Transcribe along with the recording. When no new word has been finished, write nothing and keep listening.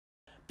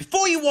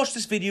Before you watch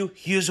this video,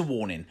 here's a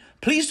warning.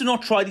 Please do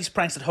not try these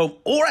pranks at home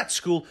or at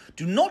school.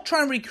 Do not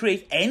try and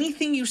recreate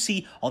anything you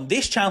see on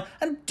this channel,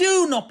 and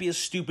do not be as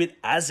stupid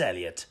as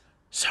Elliot.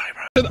 Sorry,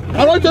 bro.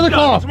 I like the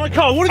car. It's my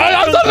car. What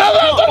have you done?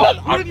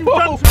 What have you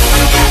done?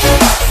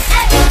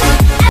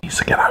 He needs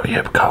to get out of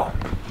here, Carl.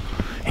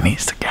 He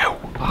needs to go.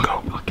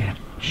 Go. Okay.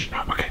 Shh.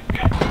 Okay.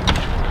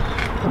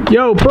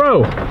 Yo,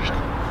 bro.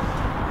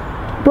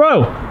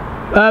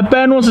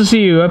 Ben wants to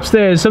see you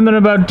upstairs. Something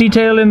about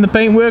detailing the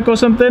paintwork or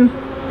something?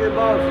 Good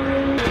boss.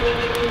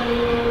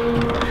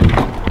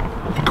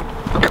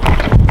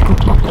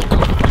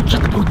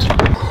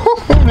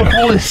 Look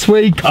all this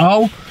sweet,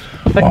 Carl.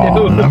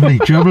 Oh, lovely,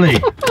 jubbly.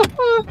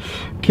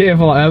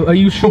 Careful, are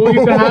you sure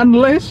you can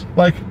handle this?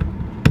 Like,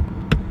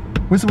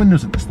 where's the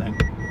windows in this thing?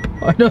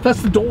 I know,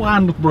 that's the door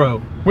handle, bro.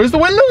 Where's the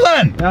window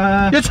then?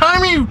 You're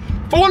telling me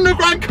 400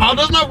 grand car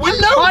doesn't have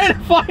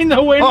windows? Find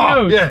the windows.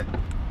 Oh, yeah.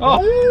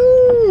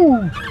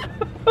 Oh.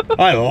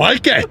 I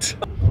like it.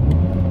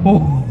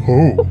 Oh.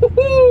 Oh.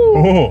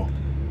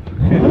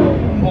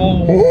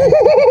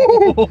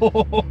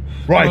 Oh.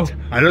 Right,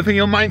 I don't think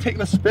you'll mind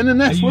taking a spin in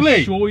this, will Are you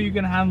he? sure you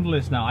can handle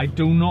this now? I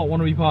do not want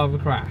to be part of a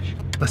crash.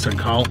 Listen,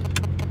 Carl.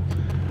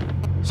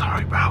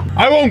 Sorry, bro.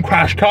 I won't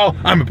crash, Carl.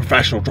 I'm a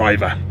professional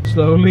driver.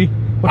 Slowly.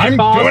 I'm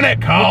doing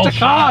it, Carl. What's the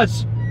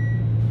cars?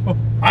 Oh,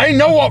 I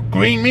know what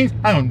green means.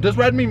 Hang on, does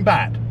red mean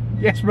bad?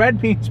 Yes,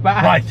 red means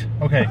bad. Right,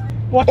 okay.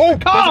 What's the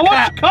car?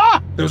 What's the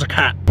car? There was a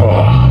cat.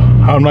 Oh,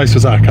 how nice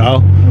was that,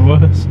 Carl? It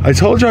was. I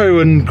told you I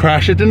wouldn't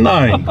crash it, didn't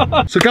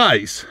I? So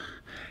guys,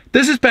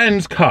 this is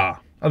Ben's car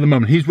at the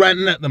moment. He's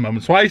renting it at the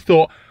moment. So I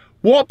thought,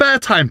 what better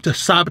time to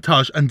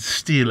sabotage and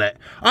steal it?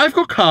 I've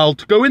got Carl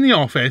to go in the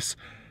office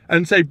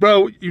and say,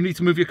 bro, you need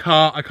to move your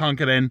car. I can't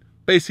get in.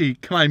 Basically,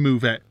 can I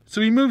move it? So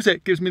he moves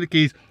it, gives me the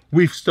keys.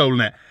 We've stolen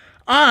it.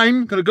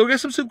 I'm gonna go get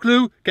some super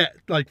glue, get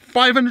like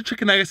 500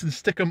 chicken nuggets and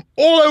stick them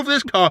all over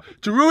this car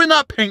to ruin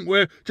that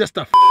paintwork just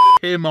to f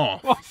him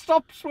off. Oh,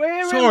 stop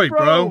swearing, Sorry,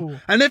 bro.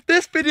 And if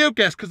this video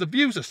gets, because the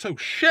views are so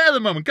shit at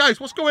the moment, guys,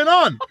 what's going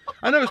on?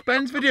 I know it's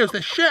Ben's videos,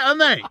 they're shit, aren't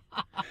they?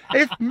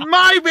 If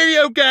my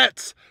video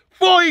gets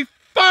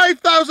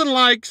 45,000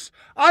 likes,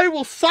 I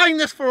will sign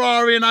this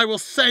Ferrari and I will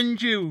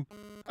send you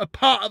a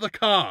part of the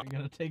car. You're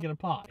gonna take it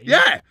apart?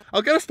 Yeah,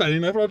 I'll get a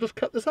styling knife and I'll just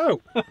cut this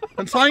out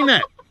and sign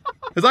it.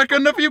 Is that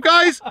good enough for you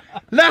guys?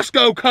 Let's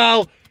go,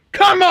 Carl.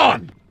 Come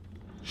on.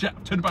 Shit,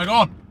 turn it back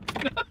on.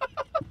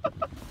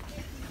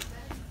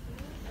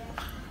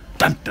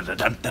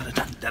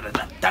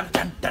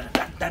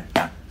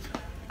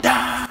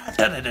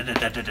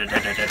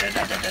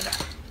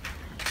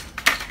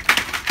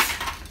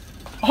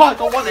 Oh, I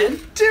got one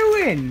in.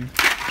 Doing?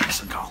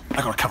 Listen, Carl,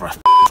 I got to cover a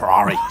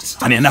Ferrari.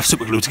 I need enough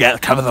super glue to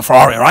get cover the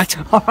Ferrari, all right?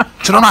 So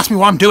don't ask me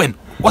what I'm doing.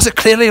 Was it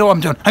clearly what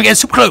I'm doing? I'm getting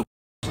super glue.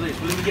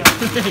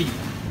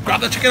 Grab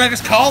the chicken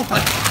nuggets, Carl.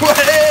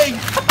 Hey!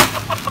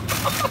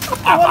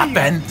 What are you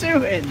Ben.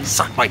 doing?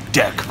 Suck my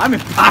dick. I'm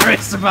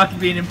embarrassed about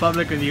being in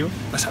public with you.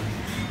 Listen.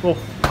 Oh. Do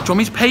you want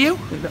me to pay you?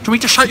 Do you want me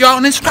to shout you out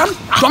on Instagram? Do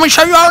you want me to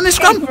shout you out on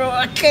Instagram? Bro,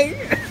 I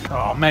can't.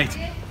 Oh, mate.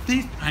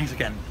 These pranks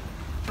again.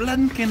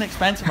 Blinking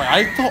expensive, mate.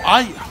 I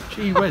thought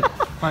Gee whiz.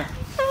 Right.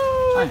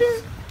 Thanks.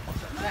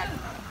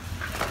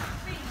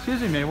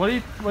 Excuse me, mate. What are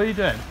you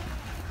doing?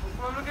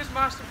 Well, look at this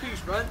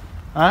masterpiece, man.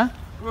 Huh?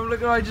 Well,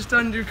 look at what I just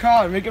done to your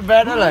car. Make it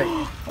better, like.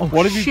 Oh,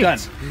 what have you done?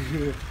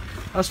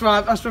 That's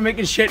for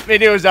making shit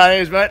videos, that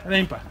is, man. It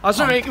ain't bad. That's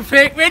for making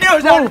fake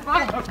videos, that is.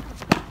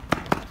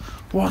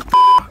 What?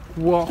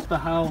 What the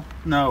hell?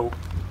 No.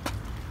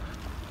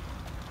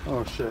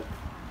 Oh shit.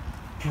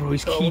 Bro,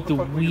 he's keyed the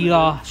wheel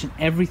arch and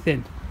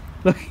everything.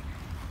 Look. Look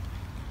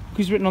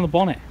who's written on the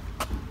bonnet.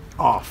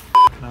 Oh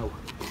no.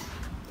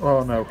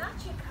 Oh no.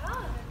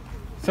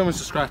 Someone's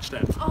just scratched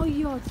it. Oh,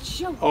 you're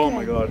joking. Oh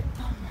my god.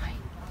 Oh my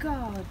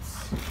god.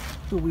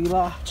 The wheel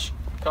arch.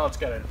 Carl's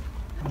get it.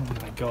 Oh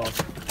my god.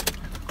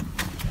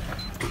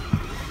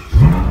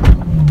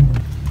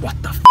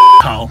 What the f,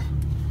 Carl?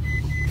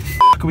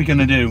 What are we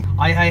gonna do?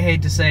 I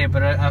hate to say it,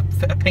 but a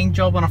paint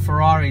job on a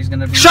Ferrari is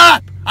gonna be... Shut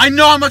up! I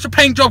know how much a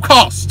paint job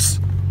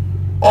costs!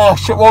 Oh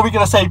shit, what are we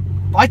gonna say?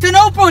 I don't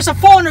know, bro, it's a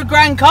 400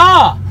 grand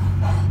car!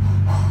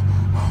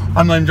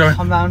 I'm not enjoying.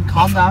 Calm down,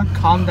 calm down,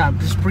 calm down.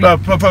 Just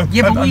breathe. Bro,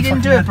 yeah, but we I'm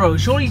didn't do it, bro.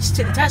 Surely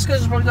Tesco's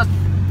has probably got...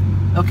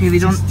 Okay, they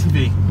don't...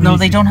 CCTV. No,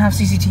 they don't have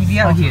CCTV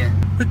out here.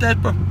 We're dead,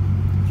 bro.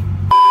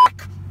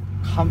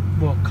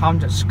 Calm,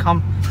 just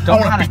calm. I Don't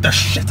wanna panic. beat the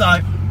shit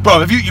out. Bro,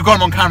 have you got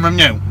him on camera,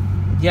 haven't you?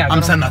 Yeah,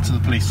 I'm sending that to the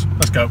police.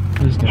 Let's go.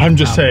 Let's go. I'm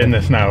just saying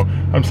this now.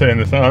 I'm saying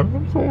this now.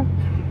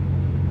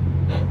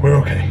 We're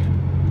okay.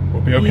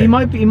 We'll be okay. He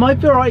might be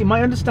alright, he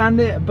might understand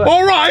it, but...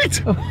 Alright?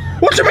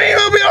 What do you mean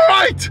we'll be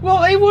alright?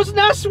 Well, it wasn't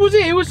us, was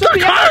it? It was The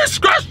somebody else. car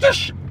scratched the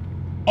sh...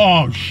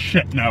 Oh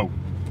shit, no.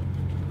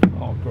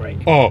 Oh,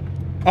 great. Oh.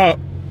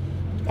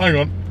 Hang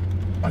on.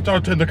 I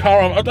don't turn the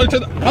car on. I don't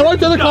turn the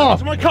car.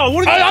 It's my car.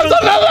 What have you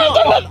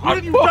done? What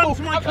have you done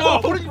to my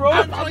car? What have you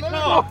done to my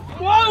car?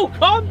 Whoa,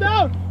 calm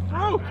down.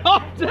 Bro,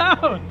 calm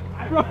down.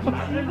 Bro, I've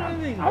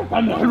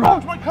done nothing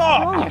wrong to my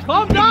car. bro,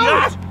 calm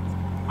down.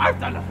 I've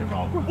done nothing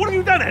wrong. What have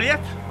you done, Elliot?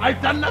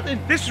 I've done nothing.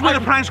 This is where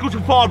the pranks go too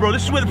far, bro.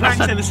 This is where the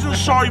pranks end. This isn't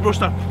sorry, bro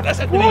stuff. That's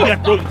an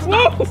idiot, bro.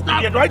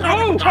 Idiot, right?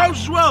 No.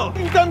 Trousers as well. What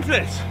have you done for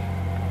this?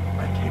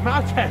 I came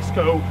out of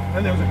Tesco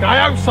and there was a guy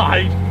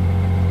outside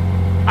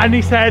and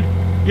he said,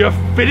 your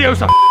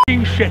videos are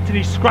f***ing shit, and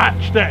he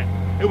scratched it.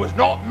 It was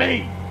not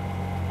me.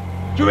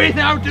 Do you really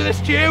think I would do this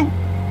to you?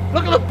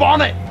 Look at the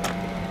bonnet.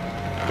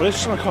 Well, this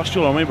is gonna cost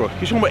you a lot of money, bro. You're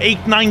talking about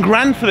 8-9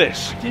 grand for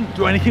this. I didn't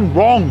do anything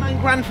wrong. 9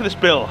 grand for this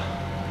bill.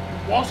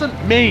 It wasn't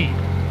me.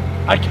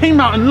 I came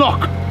out and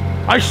look.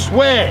 I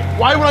swear.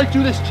 Why would I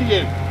do this to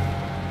you?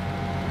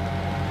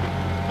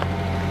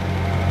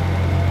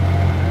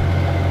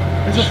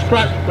 It's a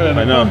scratch burn.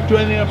 I know. Can't do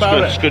anything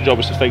about It's it. good job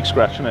it's a fake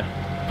scratch, isn't it?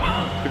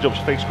 Good job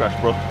it's a fake scratch,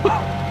 bro.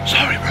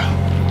 Sorry, bro.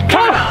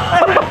 Come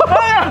on!